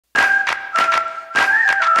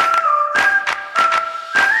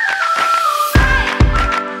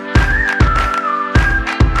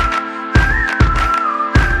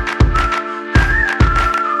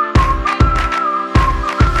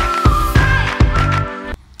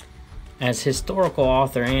As historical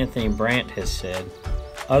author Anthony Brandt has said,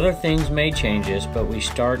 other things may change us, but we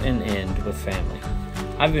start and end with family.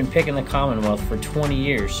 I've been picking the Commonwealth for 20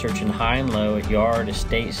 years, searching high and low at yard,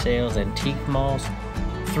 estate sales, antique malls,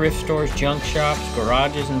 thrift stores, junk shops,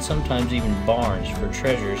 garages, and sometimes even barns for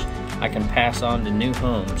treasures I can pass on to new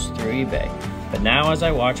homes through eBay. But now as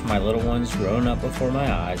I watch my little ones growing up before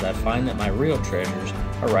my eyes, I find that my real treasures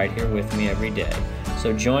are right here with me every day.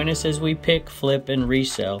 So join us as we pick, flip, and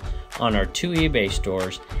resell on our 2 eBay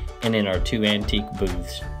stores and in our 2 antique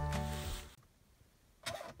booths.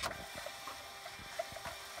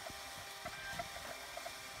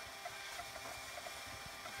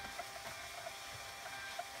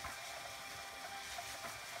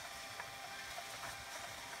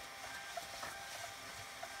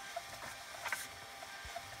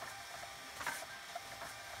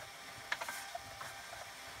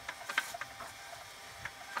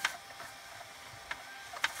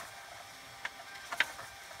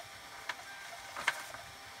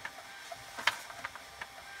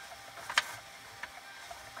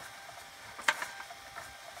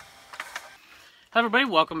 Hello everybody,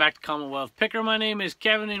 welcome back to Commonwealth Picker. My name is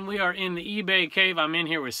Kevin and we are in the eBay cave. I'm in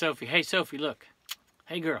here with Sophie. Hey Sophie, look.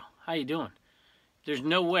 Hey girl, how you doing? There's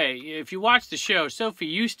no way. If you watch the show, Sophie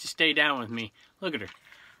used to stay down with me. Look at her.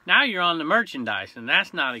 Now you're on the merchandise and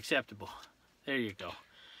that's not acceptable. There you go.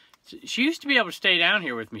 She used to be able to stay down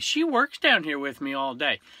here with me. She works down here with me all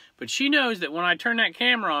day. But she knows that when I turn that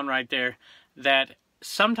camera on right there, that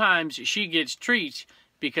sometimes she gets treats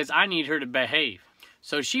because I need her to behave.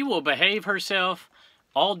 So she will behave herself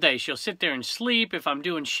all day. She'll sit there and sleep if I'm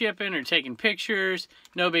doing shipping or taking pictures.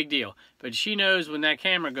 No big deal. But she knows when that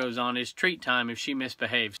camera goes on, it's treat time if she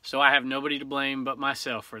misbehaves. So I have nobody to blame but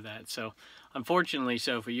myself for that. So unfortunately,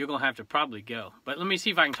 Sophie, you're going to have to probably go. But let me see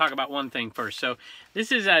if I can talk about one thing first. So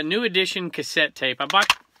this is a new edition cassette tape. I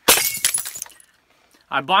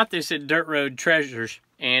bought this at Dirt Road Treasures.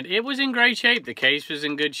 And it was in great shape. The case was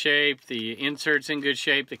in good shape. The insert's in good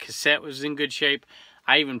shape. The cassette was in good shape.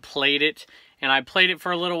 I even played it. And I played it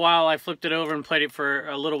for a little while. I flipped it over and played it for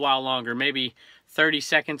a little while longer. Maybe 30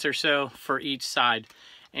 seconds or so for each side.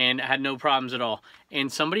 And I had no problems at all.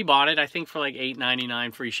 And somebody bought it, I think for like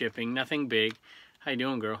 $8.99 free shipping. Nothing big. How you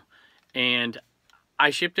doing, girl? And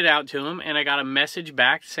I shipped it out to him. And I got a message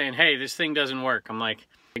back saying, hey, this thing doesn't work. I'm like,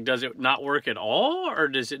 does it not work at all, or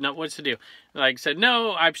does it not? What's the deal? Like said,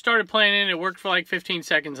 no, I started playing it. It worked for like 15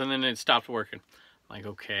 seconds, and then it stopped working. I'm like,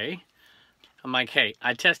 okay. I'm like, hey,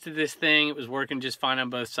 I tested this thing. It was working just fine on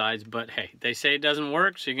both sides, but hey, they say it doesn't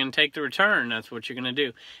work, so you're going to take the return. That's what you're going to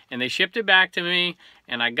do. And they shipped it back to me,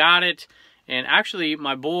 and I got it. And actually,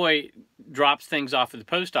 my boy drops things off at the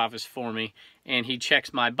post office for me, and he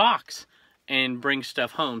checks my box and brings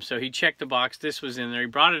stuff home. So he checked the box. This was in there. He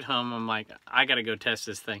brought it home. I'm like, I got to go test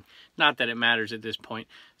this thing. Not that it matters at this point.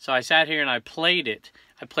 So I sat here and I played it.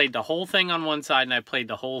 I played the whole thing on one side and I played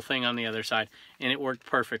the whole thing on the other side, and it worked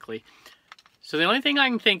perfectly. So the only thing I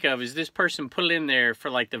can think of is this person put it in there for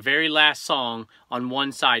like the very last song on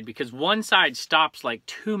one side, because one side stops like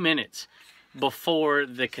 2 minutes before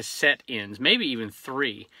the cassette ends, maybe even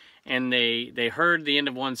 3. And they heard the end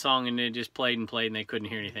of one song and it just played and played and they couldn't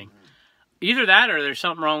hear anything. Either that or there's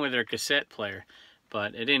something wrong with their cassette player.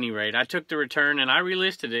 But at any rate, I took the return and I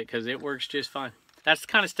relisted it because it works just fine. That's the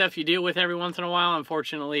kind of stuff you deal with every once in a while.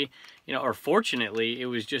 Unfortunately, or fortunately, it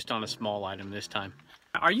was just on a small item this time.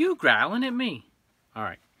 Are you growling at me? All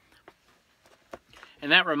right.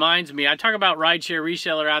 And that reminds me, I talk about rideshare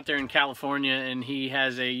reseller out there in California, and he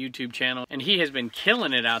has a YouTube channel, and he has been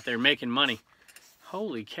killing it out there making money.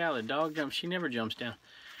 Holy cow, the dog jumps. She never jumps down.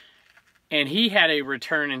 And he had a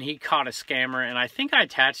return, and he caught a scammer, and I think I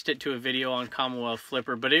attached it to a video on Commonwealth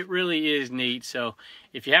Flipper, but it really is neat. So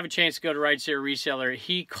if you have a chance to go to rideshare reseller,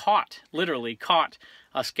 he literally caught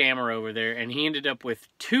a scammer over there, and he ended up with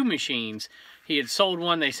 2 machines. He had sold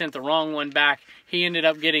one, they sent the wrong one back. He ended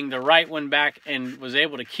up getting the right one back and was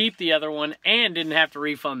able to keep the other one and didn't have to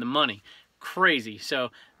refund the money. Crazy.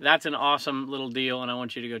 So that's an awesome little deal, and I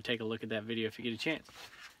want you to go take a look at that video if you get a chance.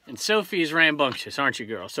 And Sophie is rambunctious, aren't you,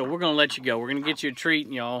 girl? So we're going to let you go. We're going to get you a treat,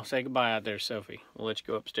 and y'all say goodbye out there, Sophie. We'll let you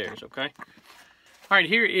go upstairs, okay? All right,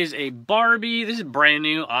 here is a Barbie. This is brand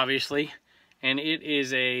new, obviously. And it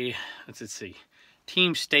is a, let's see,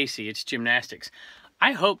 Team Stacy. It's gymnastics.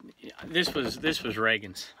 I hope this was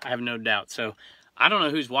Reagan's. I have no doubt. So I don't know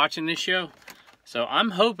who's watching this show. So I'm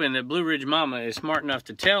hoping that Blue Ridge Mama is smart enough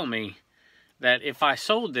to tell me that if I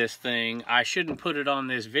sold this thing, I shouldn't put it on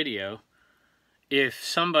this video. if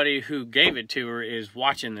somebody who gave it to her is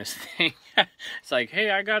watching this thing. It's like,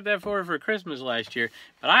 hey, I got that for her for Christmas last year,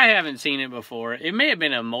 but I haven't seen it before. It may have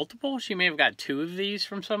been a multiple. She may have got 2 of these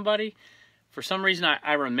from somebody. For some reason,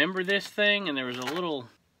 I remember this thing, and there was a little,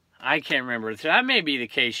 I can't remember. So that may be the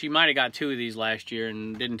case. She might have got 2 of these last year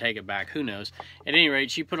and didn't take it back. Who knows? At any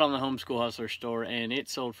rate, she put it on the Homeschool Hustler store, and it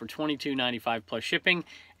sold for $22.95 plus shipping.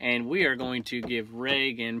 And we are going to give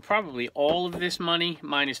Reagan probably all of this money,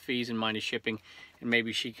 minus fees and minus shipping. And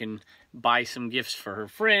maybe she can buy some gifts for her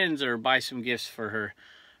friends, or buy some gifts for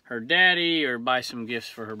her daddy, or buy some gifts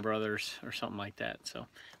for her brothers, or something like that. So,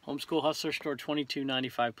 Homeschool Hustler store,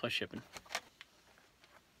 $22.95 plus shipping.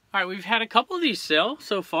 All right, we've had a couple of these sell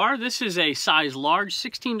so far. This is a size large,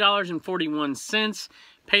 $16.41.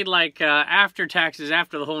 Paid like after taxes,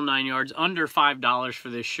 after the whole 9 yards, under $5 for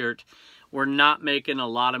this shirt. We're not making a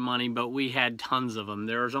lot of money, but we had tons of them.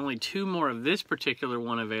 There's only 2 more of this particular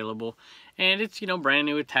one available. And it's, you know, brand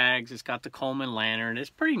new with tags. It's got the Coleman lantern. It's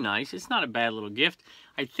pretty nice. It's not a bad little gift.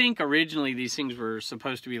 I think originally these things were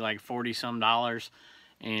supposed to be like $40-some.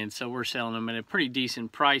 And so we're selling them at a pretty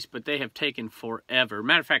decent price, but they have taken forever.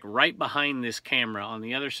 Matter of fact, right behind this camera, on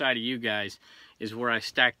the other side of you guys, is where I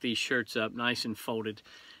stacked these shirts up nice and folded.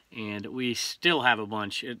 And we still have a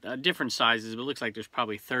bunch, different sizes, but it looks like there's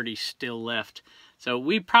probably 30 still left. So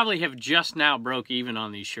we probably have just now broke even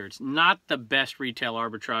on these shirts. Not the best retail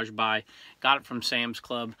arbitrage buy. Got it from Sam's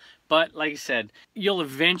Club. But like I said, you'll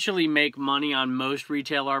eventually make money on most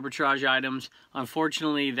retail arbitrage items.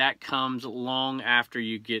 Unfortunately, that comes long after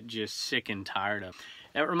you get just sick and tired of it.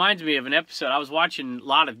 That reminds me of an episode. I was watching a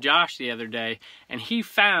lot of Josh the other day, and he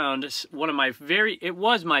found one of my it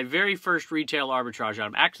was my very first retail arbitrage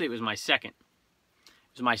item. Actually, it was my second.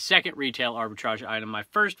 It was my second retail arbitrage item. My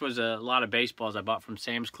first was a lot of baseballs I bought from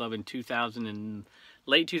Sam's Club in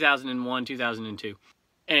late 2001, 2002.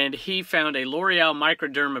 And he found a L'Oreal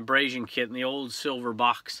microderm abrasion kit in the old silver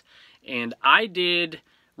box. And I did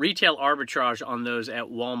retail arbitrage on those at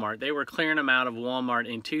Walmart. They were clearing them out of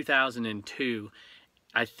Walmart in 2002.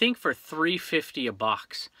 I think for $3.50 a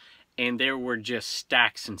box, and there were just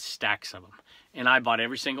stacks and stacks of them. And I bought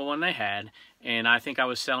every single one they had, and I think I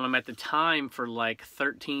was selling them at the time for like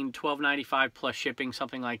 $12.95 plus shipping,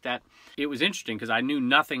 something like that. It was interesting because I knew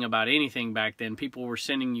nothing about anything back then. People were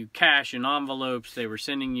sending you cash in envelopes, they were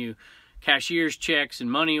sending you cashier's checks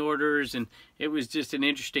and money orders, and it was just an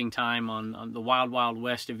interesting time on the wild, wild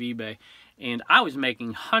west of eBay. And I was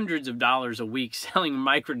making hundreds of dollars a week selling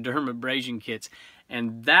microdermabrasion kits,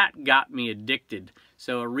 and that got me addicted.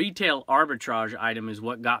 So a retail arbitrage item is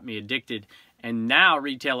what got me addicted, and now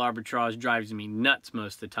retail arbitrage drives me nuts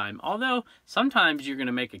most of the time. Although sometimes you're going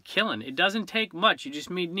to make a killing. It doesn't take much. You just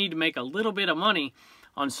need to make a little bit of money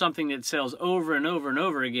on something that sells over and over and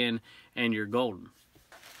over again, and you're golden.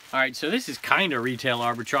 All right, so this is kind of retail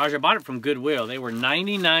arbitrage. I bought it from Goodwill. They were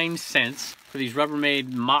 99 cents for these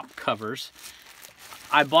Rubbermaid mop covers.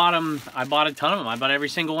 I bought a ton of them. I bought every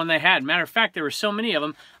single one they had. Matter of fact, there were so many of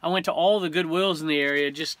them, I went to all the Goodwills in the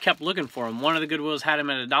area, just kept looking for them. One of the Goodwills had them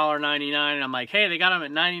at $1.99, and I'm like, hey, they got them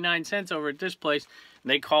at 99 cents over at this place. And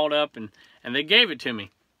they called up, and they gave it to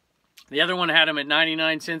me. The other one had them at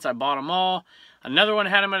 99 cents. I bought them all. Another one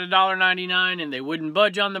had them at $1.99, and they wouldn't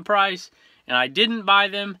budge on the price, and I didn't buy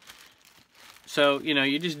them. So, you know,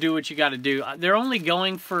 you just do what you got to do. They're only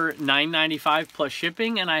going for $9.95 plus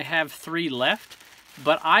shipping, and I have 3 left.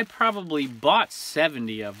 But I probably bought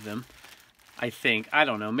 70 of them, I think. I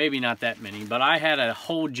don't know, maybe not that many. But I had a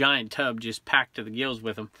whole giant tub just packed to the gills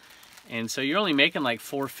with them. And so you're only making like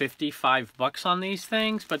 $4.50, $5 on these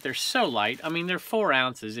things. But they're so light. I mean, they're 4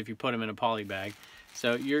 ounces if you put them in a poly bag.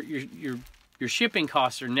 So your shipping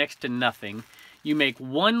costs are next to nothing. You make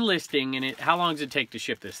one listing, and how long does it take to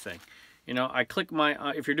ship this thing? You know, I click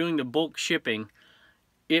my, if you're doing the bulk shipping,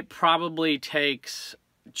 it probably takes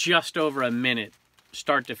just over a minute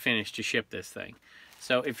start to finish to ship this thing.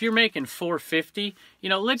 So if you're making $4.50, you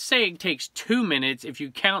know, let's say it takes 2 minutes if you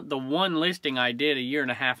count the one listing I did a year and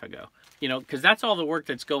a half ago. You know, because that's all the work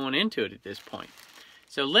that's going into it at this point.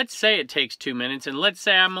 So let's say it takes 2 minutes, and let's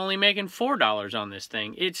say I'm only making $4 on this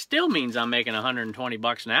thing. It still means I'm making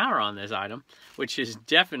 $120 an hour on this item, which is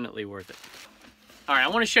definitely worth it. All right, I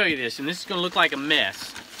want to show you this, and this is going to look like a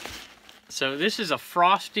mess. So this is a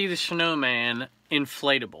Frosty the Snowman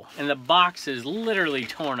inflatable, and the box is literally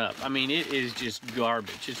torn up. I mean, it is just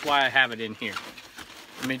garbage. It's why I have it in here.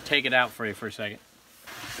 Let me take it out for you for a second.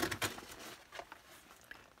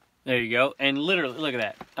 There you go. And literally, look at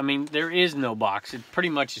that. I mean, there is no box. It pretty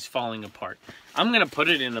much is falling apart. I'm going to put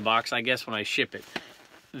it in the box, I guess, when I ship it.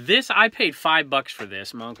 This, I paid $5 for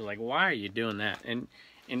this. My uncle's like, why are you doing that? And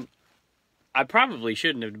I probably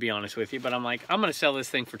shouldn't have, to be honest with you, but I'm like, I'm going to sell this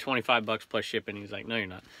thing for 25 bucks plus shipping. He's like, no, you're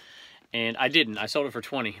not. And I didn't. I sold it for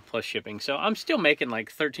 20 plus shipping. So I'm still making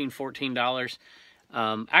like $13, $14.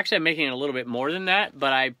 Actually, I'm making it a little bit more than that,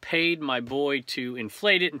 but I paid my boy to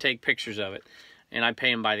inflate it and take pictures of it. And I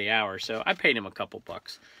pay him by the hour. So I paid him a couple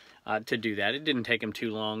bucks to do that. It didn't take him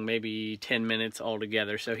too long, maybe 10 minutes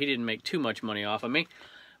altogether. So he didn't make too much money off of me.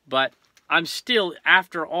 But I'm still,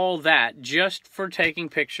 after all that, just for taking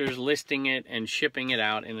pictures, listing it, and shipping it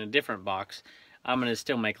out in a different box, I'm going to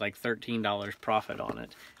still make like $13 profit on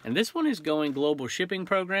it. And this one is going global shipping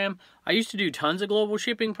program. I used to do tons of global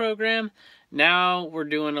shipping program. Now we're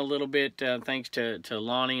doing a little bit, thanks to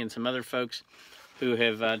Lonnie and some other folks who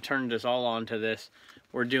have turned us all on to this.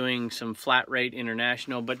 We're doing some flat rate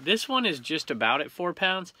international, but this one is just about at 4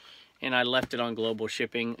 pounds. And I left it on global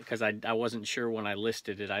shipping because I wasn't sure when I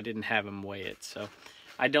listed it. I didn't have him weigh it. So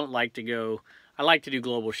I don't like to go, I like to do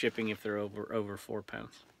global shipping if they're over 4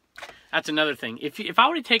 pounds. That's another thing. If I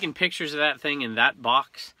would have taken pictures of that thing in that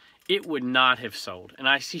box, it would not have sold. And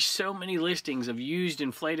I see so many listings of used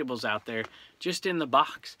inflatables out there just in the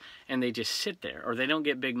box. And they just sit there or they don't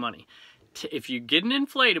get big money. If you get an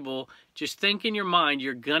inflatable, just think in your mind,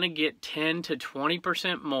 you're going to get 10 to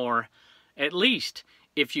 20% more at least.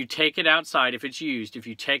 If you take it outside, if it's used, if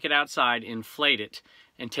you take it outside, inflate it,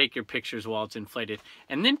 and take your pictures while it's inflated.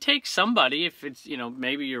 And then take somebody, if it's, you know,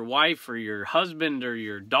 maybe your wife or your husband or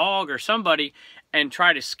your dog or somebody, and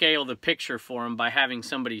try to scale the picture for them by having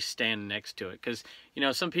somebody stand next to it. Because, you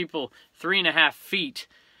know, some people, 3.5 feet,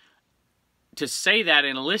 to say that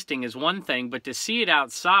in a listing is one thing, but to see it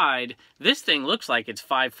outside, this thing looks like it's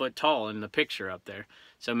 5 foot tall in the picture up there.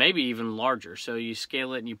 So maybe even larger. So you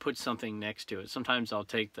scale it and you put something next to it. Sometimes I'll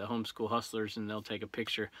take the Homeschool Hustlers and they'll take a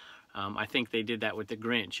picture. I think they did that with the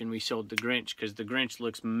Grinch, and we sold the Grinch because the Grinch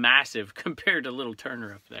looks massive compared to little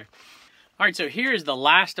Turner up there. All right, so here is the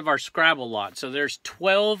last of our Scrabble lot. So there's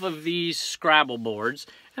 12 of these Scrabble boards,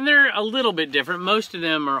 and they're a little bit different. Most of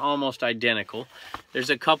them are almost identical. There's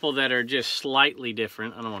a couple that are just slightly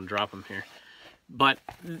different. I don't want to drop them here. But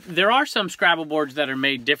there are some Scrabble boards that are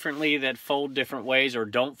made differently, that fold different ways or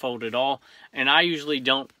don't fold at all. And I usually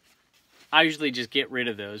don't. I usually just get rid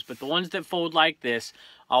of those. But the ones that fold like this,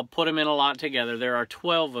 I'll put them in a lot together. There are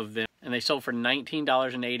 12 of them, and they sold for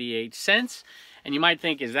 $19.88. And you might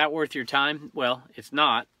think, is that worth your time? Well, it's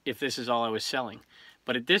not if this is all I was selling.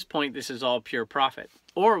 But at this point, this is all pure profit.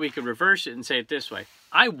 Or we could reverse it and say it this way.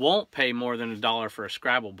 I won't pay more than $1 for a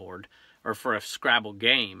Scrabble board or for a Scrabble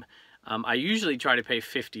game. I usually try to pay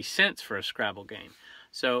 50 cents for a Scrabble game.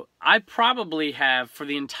 So I probably have, for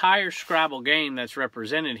the entire Scrabble game that's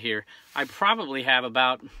represented here, I probably have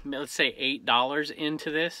about, let's say, $8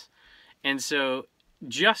 into this. And so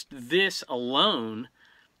just this alone,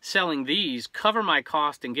 selling these, cover my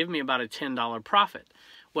cost and give me about a $10 profit.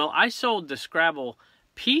 Well, I sold the Scrabble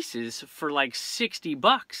pieces for like 60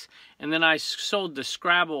 bucks. And then I sold the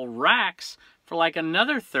Scrabble racks for like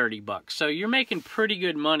another 30 bucks. So you're making pretty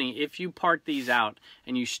good money if you part these out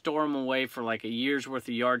and you store them away for like a year's worth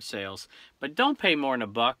of yard sales. But don't pay more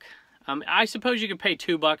than $1. I suppose you could pay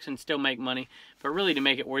 $2 and still make money, but really to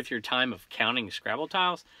make it worth your time of counting Scrabble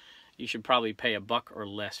tiles, you should probably pay $1 or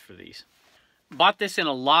less for these. Bought this in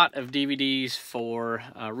a lot of DVDs for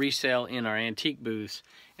resale in our antique booths.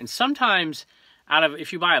 And sometimes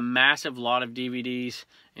if you buy a massive lot of DVDs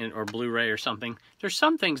or Blu-ray or something, there's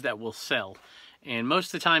some things that will sell. And most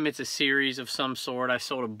of the time it's a series of some sort. I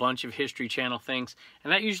sold a bunch of History Channel things,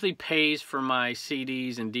 and that usually pays for my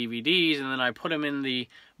CDs and DVDs, and then I put them in the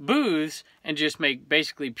booths and just make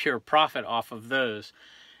basically pure profit off of those.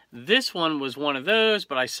 This one was one of those,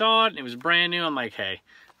 but I saw it and it was brand new. I'm like, hey,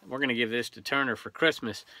 we're going to give this to Turner for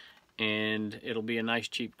Christmas, and it'll be a nice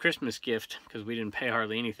cheap Christmas gift because we didn't pay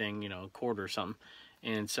hardly anything, you know, a quarter or something.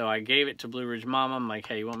 And so I gave it to Blue Ridge Mama. I'm like,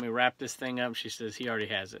 hey, you want me to wrap this thing up? She says he already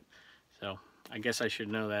has it. So I guess I should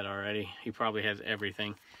know that already. He probably has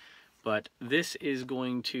everything. But this is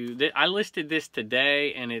going to... I listed this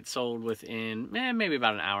today, and it sold within maybe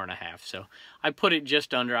about an hour and a half. So I put it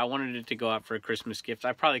just under. I wanted it to go out for a Christmas gift.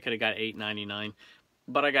 I probably could have got $8.99.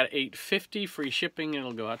 But I got $8.50 free shipping.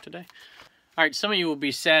 It'll go out today. All right, some of you will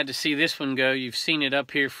be sad to see this one go. You've seen it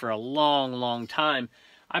up here for a long, long time.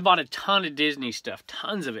 I bought a ton of Disney stuff,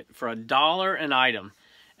 tons of it, for $1 an item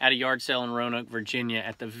at a yard sale in Roanoke, Virginia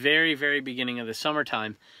at the very, very beginning of the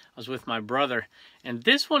summertime. I was with my brother, and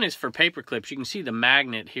this one is for paper clips. You can see the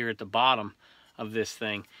magnet here at the bottom of this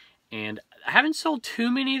thing. And I haven't sold too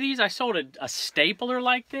many of these. I sold a stapler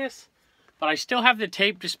like this, but I still have the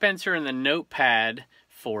tape dispenser and the notepad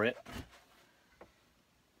for it.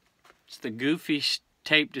 It's the Goofy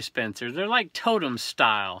tape dispenser. They're like totem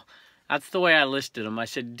style. That's the way I listed them. I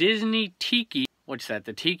said Disney Tiki. What's that,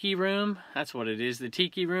 the Tiki Room? That's what it is, the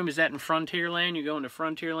Tiki Room. Is that in Frontierland? You go into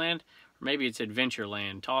Frontierland? Or maybe it's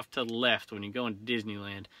Adventureland, off to the left when you go into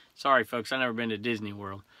Disneyland. Sorry, folks, I've never been to Disney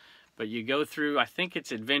World. But you go through, I think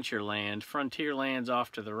it's Adventureland. Frontierland's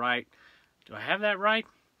off to the right. Do I have that right?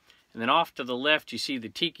 And then off to the left, you see the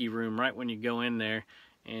Tiki Room right when you go in there.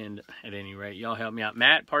 And at any rate, y'all help me out.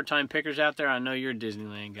 Matt, part-time pickers out there, I know you're a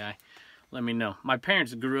Disneyland guy. Let me know. My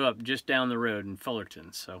parents grew up just down the road in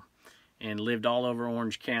Fullerton, so, and lived all over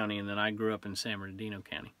Orange County, and then I grew up in San Bernardino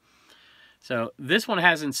County. So this one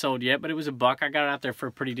hasn't sold yet, but it was a buck. I got it out there for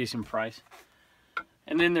a pretty decent price.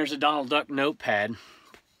 And then there's a Donald Duck notepad.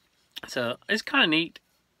 So it's kind of neat.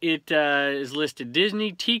 It is listed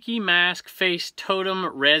Disney Tiki Mask Face Totem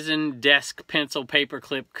Resin Desk Pencil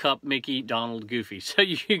Paperclip Cup Mickey Donald Goofy. So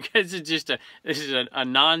you guys, it's just this is a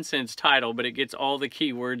nonsense title, but it gets all the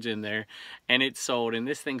keywords in there, and it's sold. And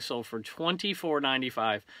this thing sold for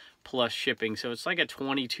 $24.95 plus shipping, so it's like a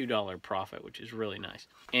 $22 profit, which is really nice.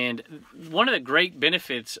 And one of the great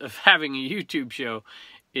benefits of having a YouTube show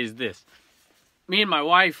is this. Me and my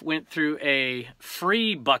wife went through a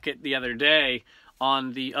free bucket the other day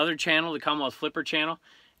on the other channel, the Commonwealth Flipper channel,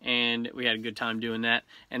 and we had a good time doing that.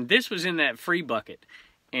 And this was in that free bucket,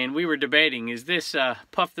 and we were debating, is this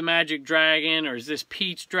Puff the Magic Dragon or is this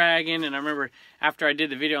Pete's Dragon? And I remember after I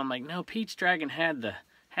did the video, I'm like, no, Pete's Dragon had the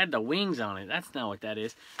wings on it. That's not what that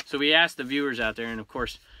is. So we asked the viewers out there, and of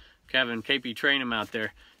course, Kevin, KP Trainham out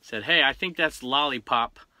there, said, hey, I think that's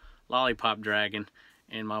Lollipop Dragon.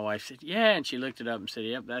 And my wife said, yeah, and she looked it up and said,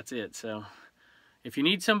 yep, that's it. So if you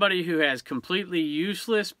need somebody who has completely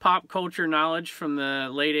useless pop culture knowledge from the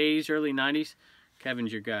late 80s, early 90s,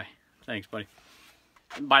 Kevin's your guy. Thanks, buddy.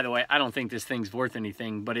 And by the way, I don't think this thing's worth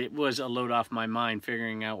anything, but it was a load off my mind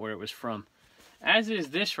figuring out where it was from. As is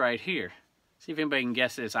this right here. See if anybody can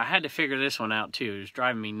guess this. I had to figure this one out too. It was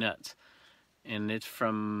driving me nuts. And it's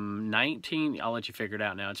from I'll let you figure it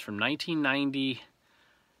out now. It's from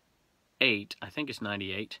 1998. I think it's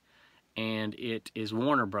 98. And it is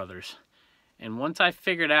Warner Brothers. And once I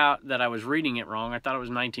figured out that I was reading it wrong, I thought it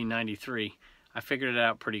was 1993. I figured it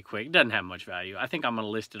out pretty quick. It doesn't have much value. I think I'm going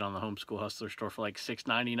to list it on the Homeschool Hustler store for like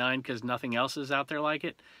 $6.99 because nothing else is out there like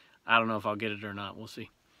it. I don't know if I'll get it or not. We'll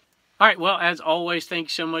see. All right, well, as always,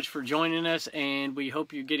 thanks so much for joining us, and we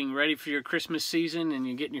hope you're getting ready for your Christmas season and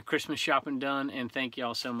you're getting your Christmas shopping done, and thank you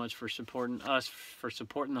all so much for supporting us, for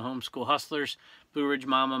supporting the Homeschool Hustlers, Blue Ridge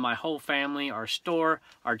Mama, my whole family, our store,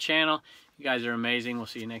 our channel. You guys are amazing. We'll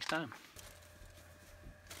see you next time.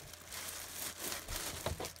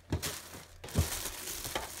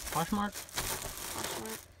 Poshmark?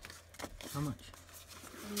 Poshmark. How much?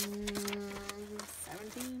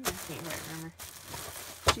 17? I can't quite remember.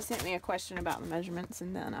 She sent me a question about the measurements,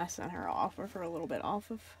 and then I sent her an offer for a little bit off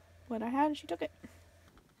of what I had, and she took it.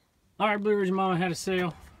 All right, Blue Ridge Mama had a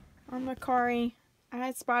sale. On Macari. I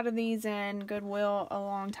had spotted these in Goodwill a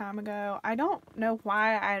long time ago. I don't know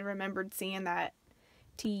why I remembered seeing that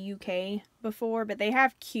TUK before, but they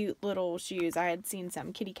have cute little shoes. I had seen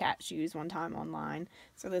some kitty cat shoes one time online,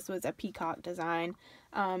 so this was a peacock design.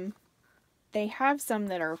 They have some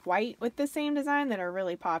that are white with the same design that are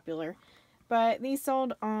really popular. But these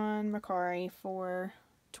sold on Macari for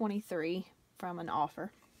 $23 from an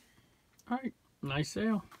offer. All right, nice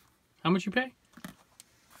sale. How much you pay?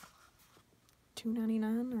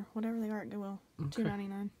 $2.99 or whatever they are at Goodwill. Okay.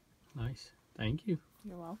 $2.99. Nice, thank you.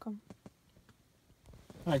 You're welcome.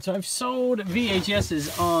 All right, so I've sold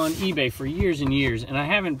VHSs on eBay for years and years, and I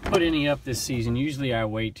haven't put any up this season. Usually I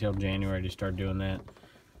wait till January to start doing that,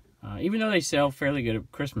 even though they sell fairly good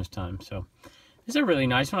at Christmas time. So this is a really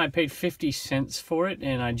nice one. I paid 50 cents for it,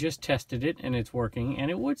 and I just tested it, and it's working, and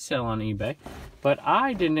it would sell on eBay. But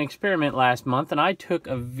I did an experiment last month, and I took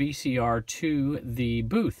a VCR to the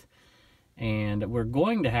booth. And we're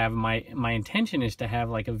going to have, my intention is to have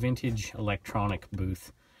like a vintage electronic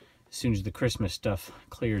booth as soon as the Christmas stuff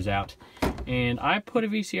clears out. And I put a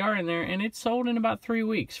VCR in there, and it sold in about 3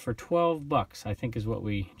 weeks for 12 bucks, I think is what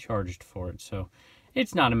we charged for it. So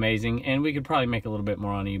it's not amazing, and we could probably make a little bit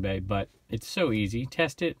more on eBay, but it's so easy.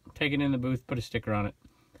 Test it, take it in the booth, put a sticker on it,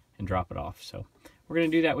 and drop it off. So we're going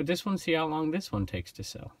to do that with this one, see how long this one takes to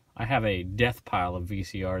sell. I have a death pile of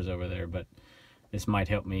VCRs over there, but this might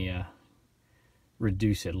help me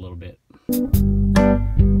reduce it a little bit.